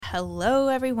Hello,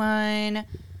 everyone.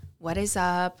 What is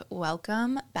up?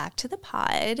 Welcome back to the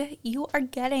pod. You are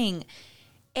getting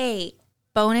a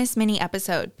bonus mini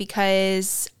episode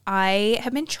because I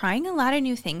have been trying a lot of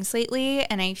new things lately,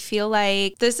 and I feel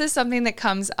like this is something that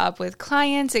comes up with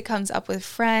clients, it comes up with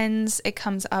friends, it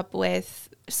comes up with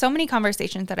so many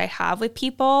conversations that I have with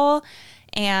people.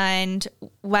 And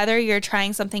whether you're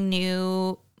trying something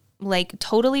new, like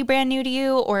totally brand new to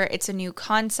you, or it's a new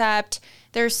concept,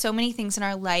 there's so many things in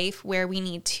our life where we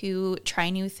need to try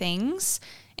new things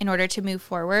in order to move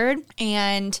forward.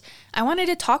 And I wanted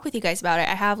to talk with you guys about it.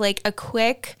 I have like a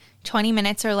quick 20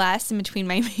 minutes or less in between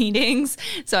my meetings.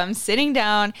 So I'm sitting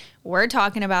down, we're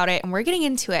talking about it, and we're getting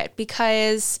into it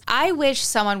because I wish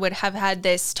someone would have had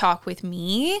this talk with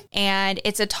me. And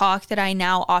it's a talk that I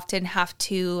now often have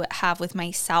to have with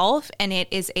myself. And it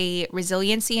is a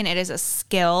resiliency and it is a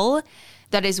skill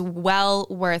that is well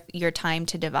worth your time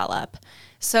to develop.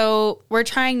 So we're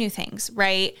trying new things,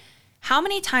 right? How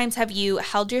many times have you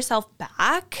held yourself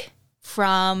back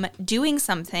from doing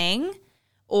something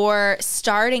or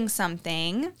starting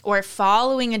something or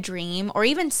following a dream or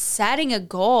even setting a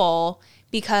goal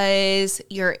because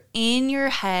you're in your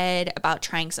head about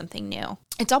trying something new?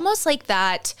 It's almost like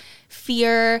that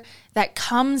fear that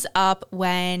comes up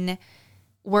when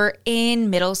we're in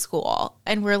middle school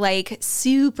and we're like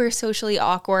super socially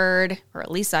awkward, or at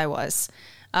least I was,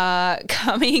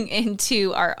 coming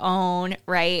into our own,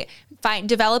 right?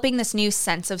 Developing this new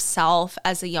sense of self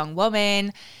as a young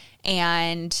woman.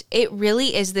 And it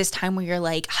really is this time where you're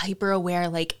like hyper aware.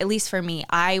 Like, at least for me,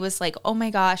 I was like, oh my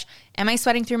gosh, am I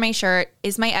sweating through my shirt?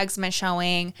 Is my eczema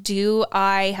showing? Do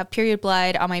I have period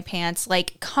blood on my pants?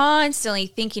 Like, constantly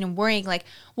thinking and worrying, like,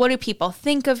 what do people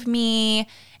think of me?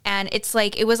 And it's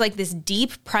like, it was like this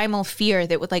deep primal fear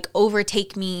that would like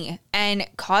overtake me and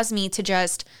cause me to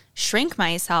just shrink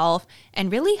myself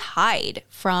and really hide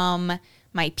from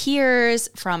my peers,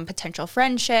 from potential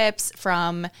friendships,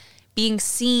 from being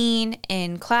seen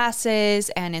in classes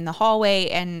and in the hallway,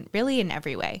 and really in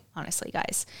every way, honestly,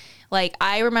 guys. Like,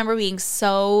 I remember being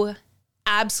so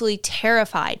absolutely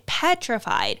terrified,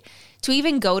 petrified to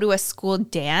even go to a school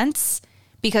dance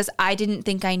because I didn't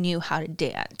think I knew how to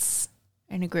dance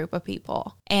in a group of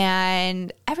people.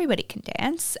 And everybody can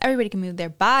dance, everybody can move their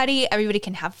body, everybody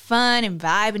can have fun and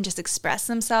vibe and just express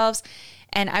themselves.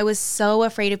 And I was so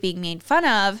afraid of being made fun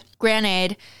of.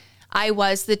 Granted, I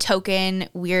was the token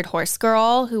weird horse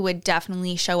girl who would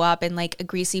definitely show up in like a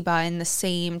greasy bun, the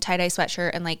same tie-dye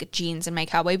sweatshirt, and like jeans and my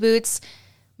cowboy boots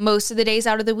most of the days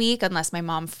out of the week, unless my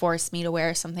mom forced me to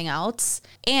wear something else.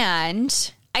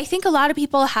 And I think a lot of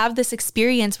people have this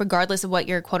experience regardless of what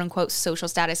your quote unquote social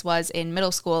status was in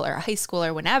middle school or high school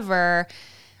or whenever,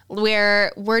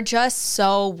 where we're just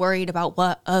so worried about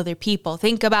what other people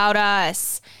think about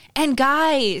us. And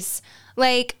guys,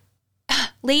 like,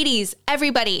 ladies,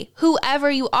 everybody,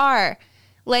 whoever you are,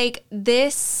 like,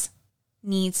 this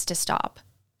needs to stop.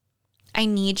 I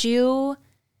need you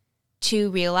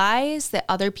to realize that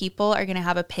other people are going to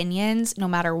have opinions no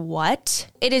matter what.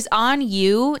 It is on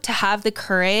you to have the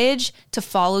courage to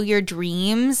follow your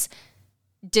dreams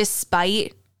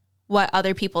despite what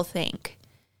other people think.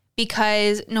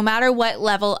 Because no matter what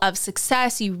level of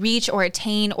success you reach or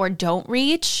attain or don't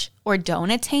reach or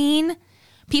don't attain,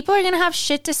 people are going to have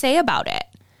shit to say about it.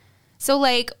 So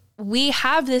like, we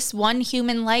have this one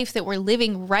human life that we're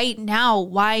living right now.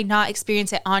 Why not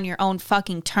experience it on your own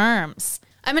fucking terms?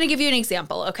 I'm going to give you an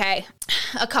example, okay?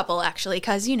 A couple, actually,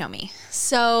 because you know me.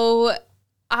 So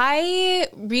I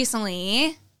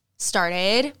recently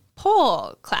started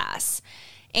pole class,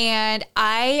 and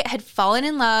I had fallen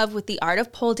in love with the art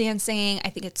of pole dancing.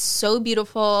 I think it's so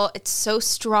beautiful. It's so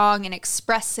strong and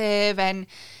expressive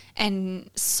and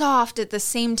soft at the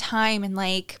same time, and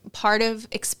like part of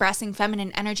expressing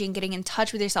feminine energy and getting in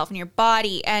touch with yourself and your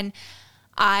body. And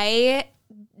I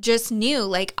just knew,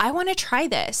 like, I want to try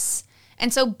this.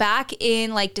 And so back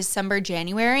in like December,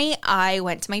 January, I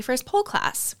went to my first pole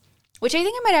class, which I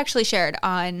think I might actually shared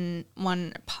on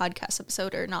one podcast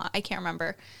episode or not. I can't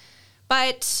remember.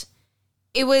 But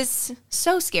it was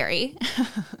so scary.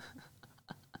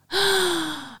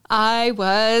 I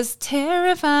was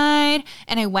terrified,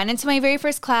 and I went into my very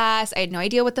first class. I had no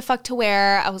idea what the fuck to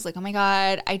wear. I was like, oh my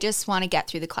God, I just want to get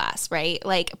through the class, right?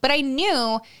 Like, but I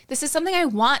knew this is something I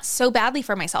want so badly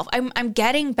for myself. I'm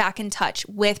getting back in touch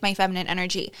with my feminine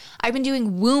energy. I've been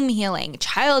doing womb healing,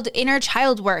 inner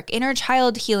child work, inner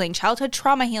child healing, childhood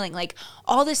trauma healing, like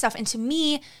all this stuff. And to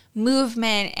me,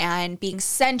 movement and being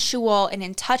sensual and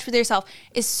in touch with yourself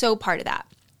is so part of that.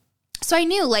 So I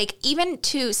knew, like, even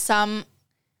to some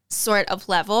sort of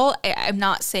level. I'm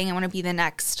not saying I want to be the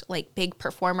next like big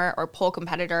performer or pole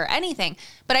competitor or anything,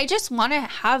 but I just want to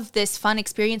have this fun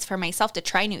experience for myself to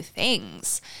try new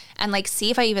things and like see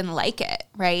if I even like it,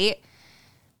 right?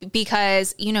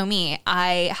 Because you know me,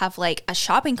 I have like a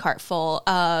shopping cart full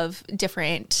of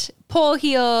different pole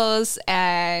heels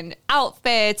and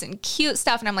outfits and cute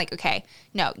stuff. And I'm like, okay,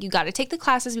 no, you got to take the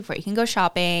classes before you can go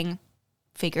shopping.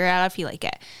 Figure it out if you like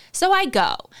it. So I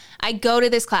go to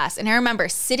this class, and I remember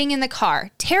sitting in the car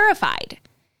terrified,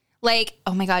 like,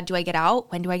 oh my God, do I get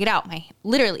out? When do I get out? My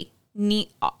literally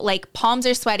knee, like palms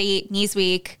are sweaty, knees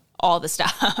weak, all the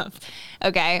stuff.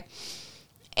 Okay.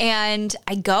 And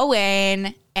I go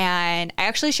in, and I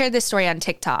actually shared this story on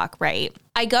TikTok, right?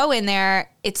 I go in there.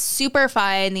 It's super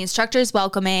fun. The instructor's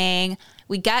welcoming.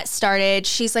 We get started.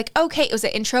 She's like, okay, it was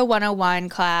an Intro 101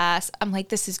 class. I'm like,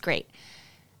 this is great.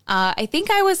 I think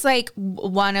I was like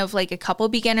one of like a couple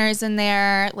beginners in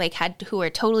there, like who were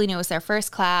totally new. It was their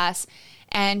first class.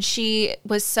 And she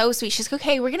was so sweet. She's like,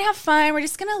 okay, we're going to have fun. We're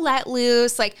just going to let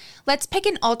loose. Like, let's pick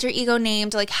an alter ego name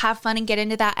to like have fun and get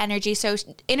into that energy. So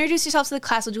introduce yourself to the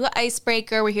class. We'll do an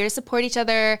icebreaker. We're here to support each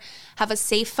other, have a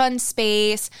safe, fun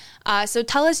space. So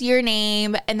tell us your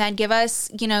name and then give us,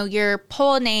 you know, your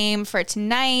pole name for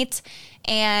tonight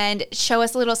and show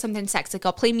us a little something sexy. Like,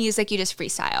 I'll play music. You just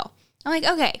freestyle. I'm like,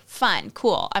 okay, fun,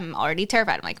 cool. I'm already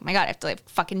terrified. I'm like, oh my God, I have to like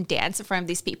fucking dance in front of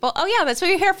these people. Oh yeah, that's what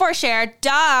you're here for, Cher.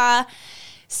 Duh.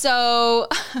 So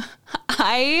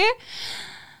I'm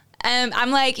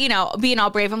like, you know, being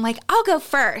all brave. I'm like, I'll go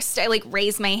first. I like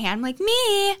raise my hand. I'm like,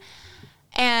 me.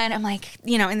 And I'm like,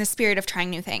 you know, in the spirit of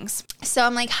trying new things. So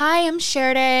I'm like, hi, I'm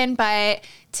Sheridan, but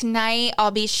tonight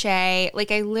I'll be Shay. Like,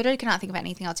 I literally cannot think of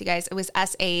anything else, you guys. It was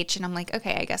SH. And I'm like,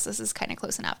 okay, I guess this is kind of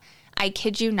close enough. I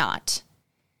kid you not.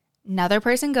 Another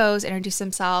person goes, introduces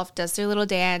himself, does their little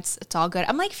dance. It's all good.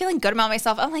 I'm like feeling good about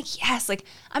myself. I'm like, yes, like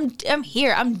I'm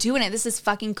here. I'm doing it. This is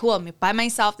fucking cool. I'm by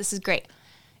myself. This is great.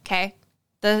 Okay.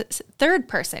 The third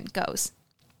person goes,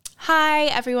 hi,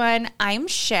 everyone. I'm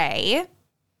Shay.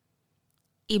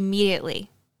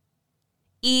 Immediately,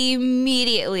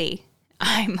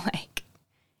 I'm like,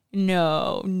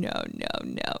 no.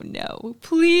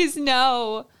 Please,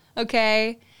 no.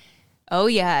 Okay. Oh,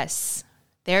 yes.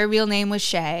 Their real name was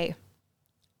Shay.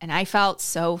 And I felt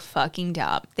so fucking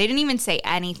dumb. They didn't even say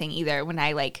anything either when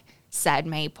I like said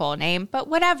my pole name, but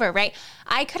whatever, right?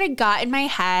 I could have got in my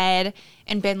head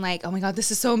and been like, oh my God,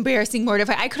 this is so embarrassing,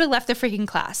 mortified. I could have left the freaking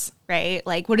class, right?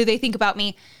 Like, what do they think about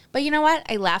me? But you know what?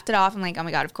 I laughed it off. I'm like, oh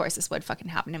my God, of course this would fucking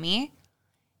happen to me.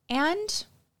 And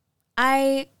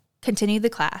I continued the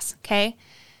class, okay?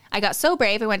 I got so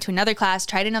brave. I went to another class,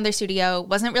 tried another studio.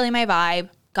 Wasn't really my vibe.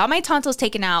 Got my tonsils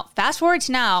taken out. Fast forward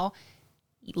to now,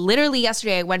 literally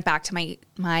yesterday, I went back to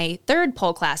my third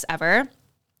pole class ever.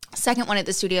 Second one at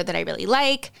the studio that I really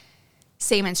like.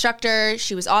 Same instructor.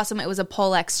 She was awesome. It was a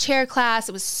pole X chair class.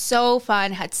 It was so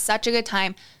fun. Had such a good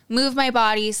time. Moved my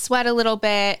body, sweat a little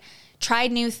bit,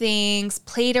 tried new things,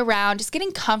 played around, just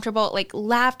getting comfortable, like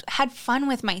laughed, had fun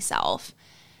with myself.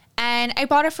 And I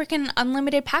bought a freaking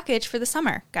unlimited package for the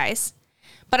summer, guys.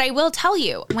 But I will tell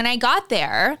you, when I got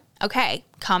there, okay,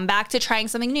 come back to trying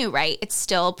something new, right? It's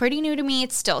still pretty new to me.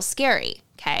 It's still scary,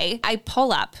 okay? I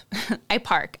pull up. I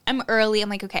park. I'm early. I'm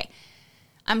like, okay.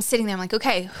 I'm sitting there. I'm like,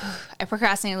 okay. I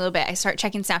procrastinate a little bit. I start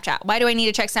checking Snapchat. Why do I need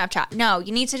to check Snapchat? No,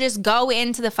 you need to just go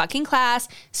into the fucking class,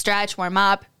 stretch, warm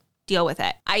up, deal with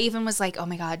it. I even was like, oh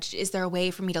my God, is there a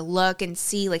way for me to look and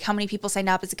see like how many people signed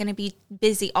up? Is it going to be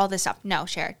busy? All this stuff. No,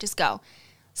 Cher, just go.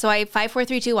 So I 5, 4,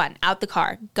 3, 2, 1, out the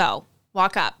car, go,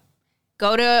 walk up.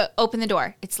 Go to open the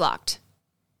door. It's locked.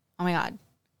 Oh my God.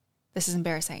 This is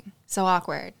embarrassing. So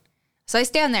awkward. So I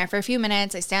stand there for a few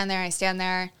minutes. I stand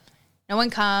there. No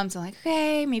one comes. I'm like,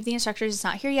 okay, maybe the instructor is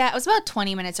not here yet. It was about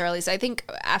 20 minutes early. So I think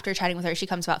after chatting with her, she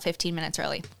comes about 15 minutes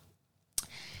early.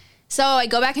 So I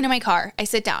go back into my car. I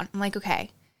sit down. I'm like,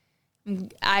 okay.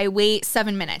 I wait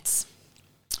 7 minutes.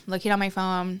 I'm looking on my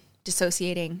phone,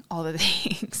 dissociating, all the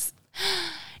things.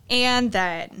 And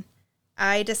then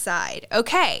I decide,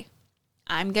 okay,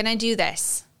 I'm going to do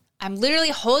this. I'm literally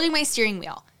holding my steering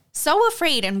wheel. So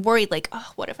afraid and worried, like,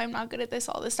 oh, what if I'm not good at this,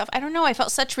 all this stuff? I don't know. I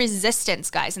felt such resistance,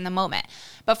 guys, in the moment.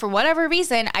 But for whatever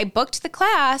reason, I booked the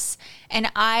class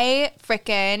and I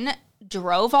frickin'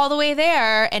 drove all the way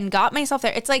there and got myself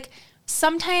there. It's like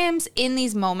sometimes in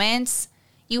these moments,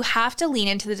 you have to lean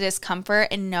into the discomfort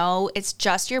and know it's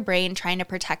just your brain trying to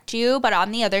protect you. But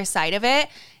on the other side of it,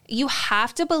 you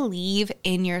have to believe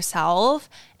in yourself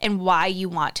and why you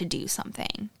want to do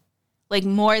something, like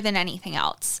more than anything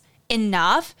else,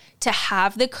 enough to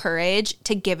have the courage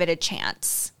to give it a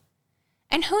chance.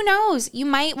 And who knows, you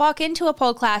might walk into a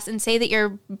pole class and say that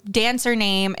your dancer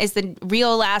name is the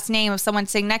real last name of someone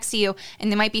sitting next to you, and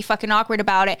they might be fucking awkward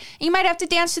about it. And you might have to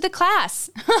dance to the class,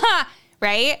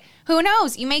 right? Who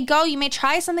knows? You may go, you may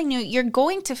try something new. You're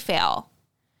going to fail.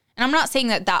 And I'm not saying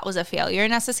that that was a failure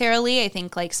necessarily. I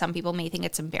think like some people may think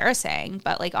it's embarrassing,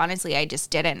 but like honestly, I just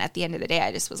didn't. At the end of the day,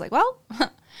 I just was like, well,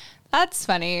 that's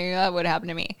funny. That would happen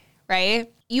to me,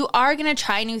 right? You are going to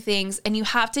try new things and you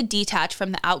have to detach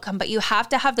from the outcome, but you have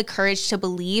to have the courage to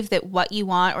believe that what you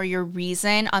want or your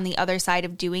reason on the other side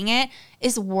of doing it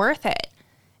is worth it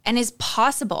and is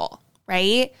possible,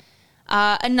 right?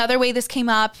 Another way this came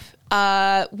up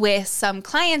with some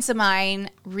clients of mine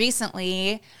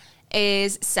recently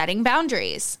is setting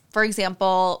boundaries. For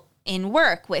example, in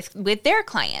work with their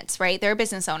clients, right? They're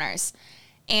business owners.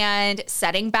 And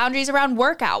setting boundaries around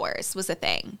work hours was a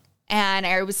thing. And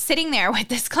I was sitting there with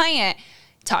this client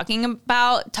talking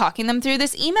them through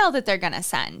this email that they're going to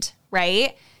send,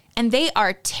 right? And they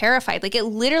are terrified. Like it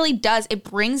literally does. It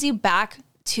brings you back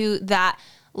to that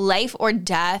life or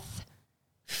death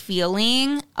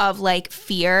feeling of like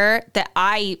fear that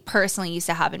I personally used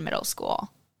to have in middle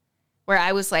school, where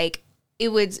I was like, it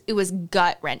was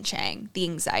gut wrenching, the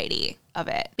anxiety of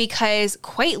it, because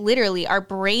quite literally our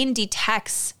brain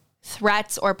detects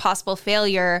threats or possible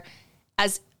failure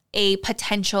as a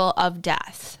potential of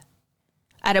death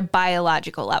at a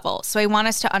biological level. So I want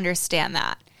us to understand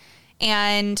that.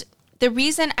 And the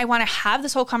reason I want to have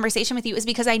this whole conversation with you is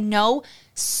because I know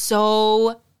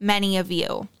so many of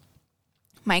you,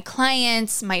 my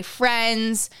clients, my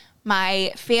friends,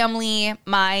 my family,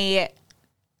 my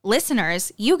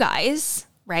listeners, you guys,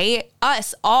 right?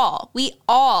 Us all, we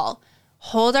all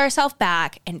hold ourselves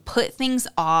back and put things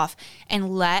off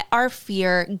and let our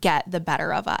fear get the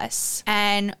better of us.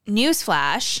 And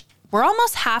newsflash, we're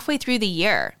almost halfway through the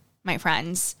year, my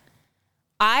friends.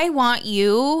 I want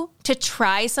you to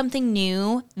try something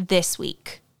new this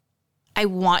week. I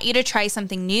want you to try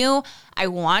something new. I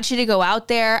want you to go out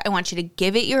there. I want you to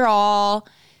give it your all.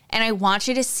 And I want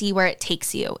you to see where it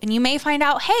takes you. And you may find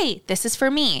out, hey, this is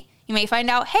for me. You may find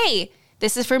out, hey,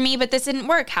 this is for me, but this didn't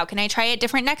work. How can I try it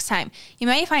different next time? You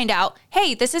may find out,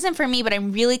 hey, this isn't for me, but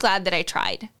I'm really glad that I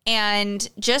tried. And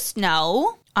just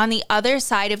know, on the other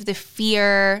side of the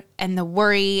fear and the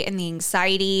worry and the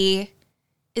anxiety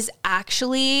is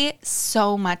actually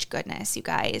so much goodness, you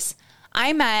guys.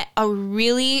 I met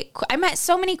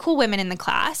so many cool women in the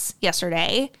class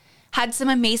yesterday, had some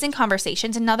amazing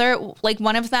conversations.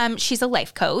 One of them, she's a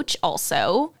life coach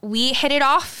also. We hit it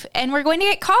off and we're going to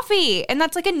get coffee. And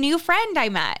that's like a new friend I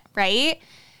met, right?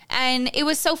 And it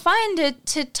was so fun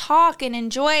to talk and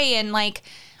enjoy and like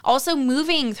also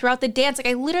moving throughout the dance. Like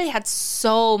I literally had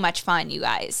so much fun, you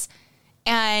guys.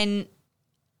 And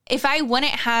if I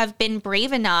wouldn't have been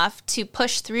brave enough to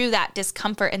push through that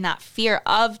discomfort and that fear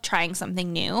of trying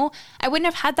something new, I wouldn't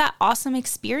have had that awesome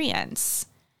experience.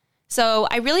 So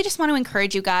I really just want to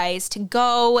encourage you guys to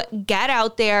go get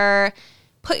out there,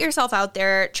 put yourself out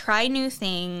there, try new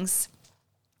things,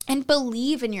 and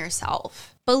believe in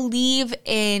yourself. Believe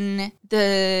in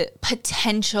the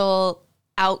potential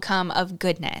outcome of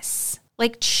goodness.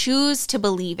 Like choose to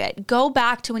believe it. Go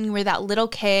back to when you were that little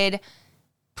kid,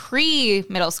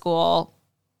 pre-middle school,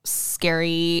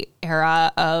 scary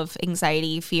era of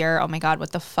anxiety, fear. Oh my God,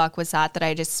 what the fuck was that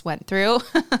I just went through?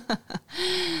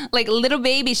 Like little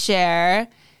baby Cher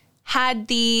had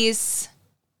these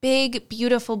big,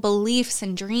 beautiful beliefs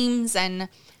and dreams and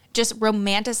just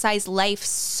romanticized life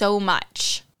so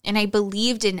much. And I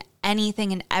believed in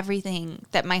anything and everything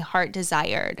that my heart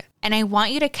desired. And I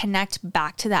want you to connect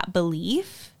back to that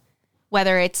belief,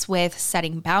 whether it's with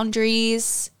setting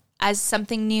boundaries as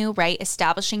something new, right?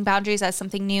 Establishing boundaries as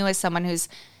something new, as someone who's,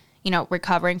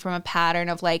 recovering from a pattern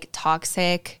of like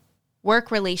toxic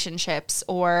work relationships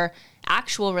or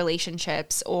actual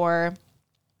relationships or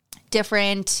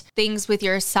different things with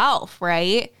yourself,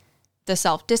 right? The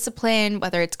self-discipline,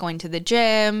 whether it's going to the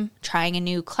gym, trying a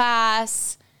new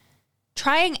class,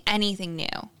 trying anything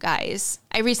new, guys.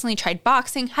 I recently tried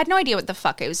boxing, had no idea what the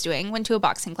fuck I was doing, went to a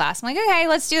boxing class. I'm like, okay,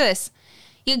 let's do this.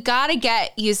 You gotta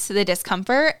get used to the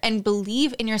discomfort and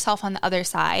believe in yourself on the other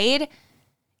side.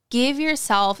 Give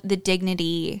yourself the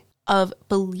dignity of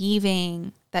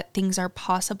believing that things are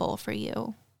possible for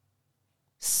you.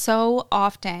 So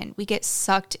often we get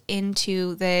sucked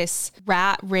into this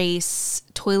rat race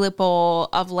toilet bowl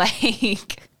of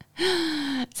like,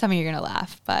 some of you are gonna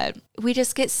laugh, but we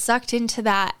just get sucked into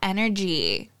that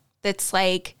energy that's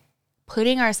like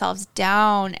putting ourselves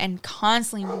down and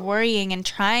constantly worrying and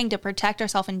trying to protect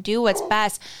ourselves and do what's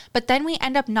best. But then we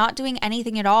end up not doing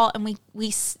anything at all and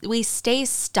we stay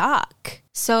stuck.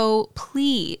 So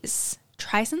please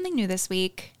try something new this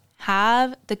week.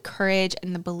 Have the courage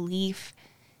and the belief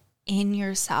in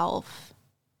yourself.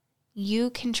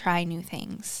 You can try new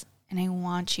things, and I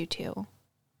want you to.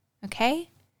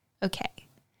 Okay? Okay.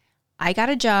 I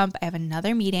gotta jump. I have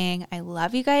another meeting. I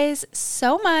love you guys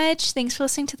so much. Thanks for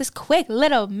listening to this quick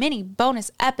little mini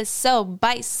bonus episode,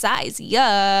 bite size,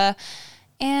 yeah.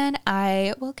 And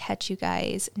I will catch you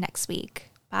guys next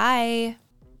week. Bye.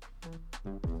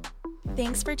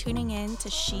 Thanks for tuning in to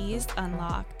She's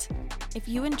Unlocked. If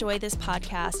you enjoy this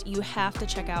podcast, you have to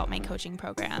check out my coaching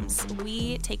programs.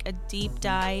 We take a deep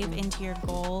dive into your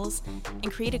goals and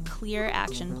create a clear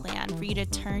action plan for you to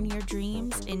turn your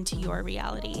dreams into your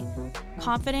reality.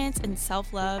 Confidence and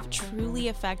self-love truly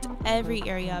affect every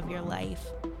area of your life.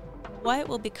 What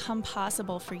will become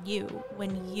possible for you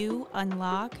when you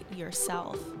unlock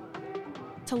yourself?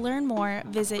 To learn more,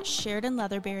 visit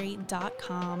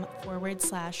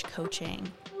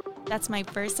SheridanLeatherberry.com/coaching. That's my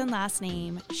first and last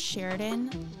name,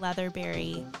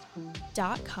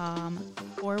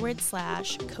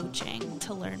 SheridanLeatherberry.com/coaching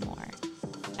to learn more.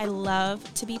 I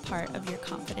love to be part of your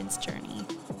confidence journey.